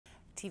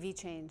TV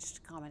changed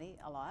comedy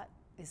a lot.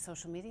 Is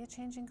social media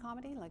changing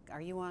comedy? Like,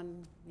 are you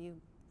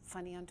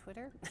funny on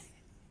Twitter?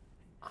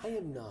 I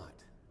am not.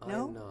 I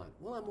am not.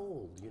 Well, I'm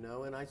old, you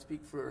know, and I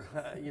speak for,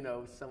 you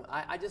know, some.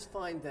 I just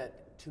find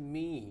that, to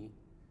me,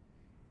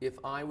 if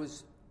I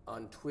was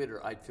on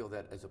Twitter, I'd feel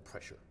that as a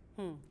pressure.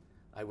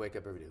 I wake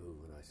up every day, ooh,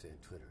 what do I say on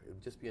Twitter? It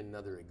would just be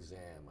another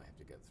exam I have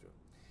to get through.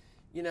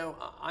 You know,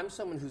 I'm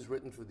someone who's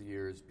written for the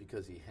years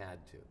because he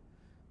had to.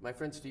 My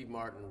friend Steve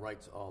Martin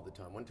writes all the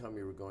time. One time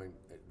we were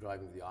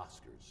driving to the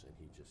Oscars, and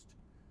he just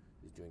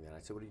is doing that. I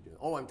said, what are you doing?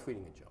 Oh, I'm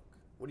tweeting a joke.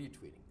 What are you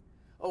tweeting?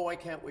 Oh, I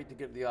can't wait to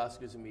get to the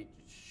Oscars and meet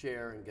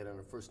Cher and get on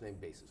a first-name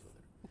basis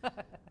with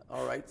her.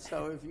 All right,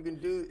 so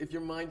if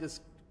your mind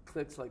just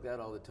clicks like that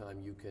all the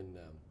time, you can.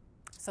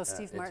 So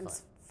Steve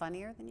Martin's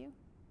funnier than you?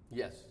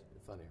 Yes,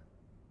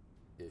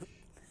 funnier-ish.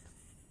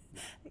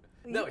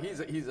 No,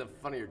 he's a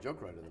funnier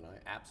joke writer than I.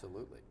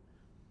 Absolutely.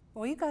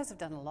 Well, you guys have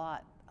done a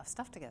lot of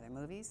stuff together,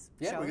 movies,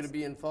 Yeah, shows. we're going to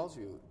be in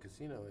Fallsview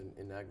Casino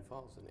in Niagara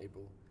Falls in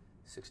April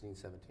 16,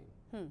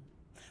 17.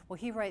 Well,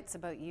 he writes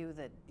about you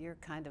that you're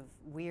kind of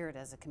weird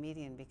as a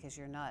comedian because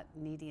you're not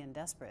needy and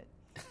desperate.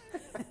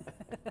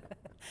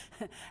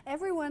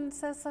 Everyone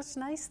says such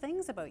nice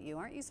things about you.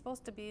 Aren't you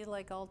supposed to be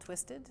like all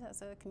twisted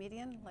as a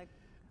comedian, like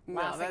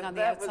laughing on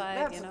the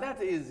outside?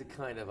 That is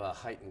kind of a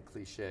heightened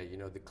cliche. You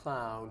know, the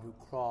clown who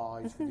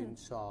cries from the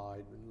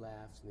inside and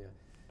laughs.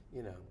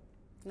 You know.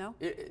 No.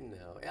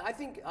 No, I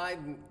think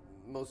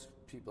most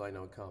people I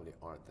know in comedy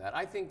aren't that.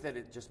 I think that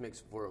it just makes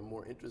for a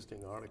more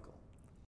interesting article.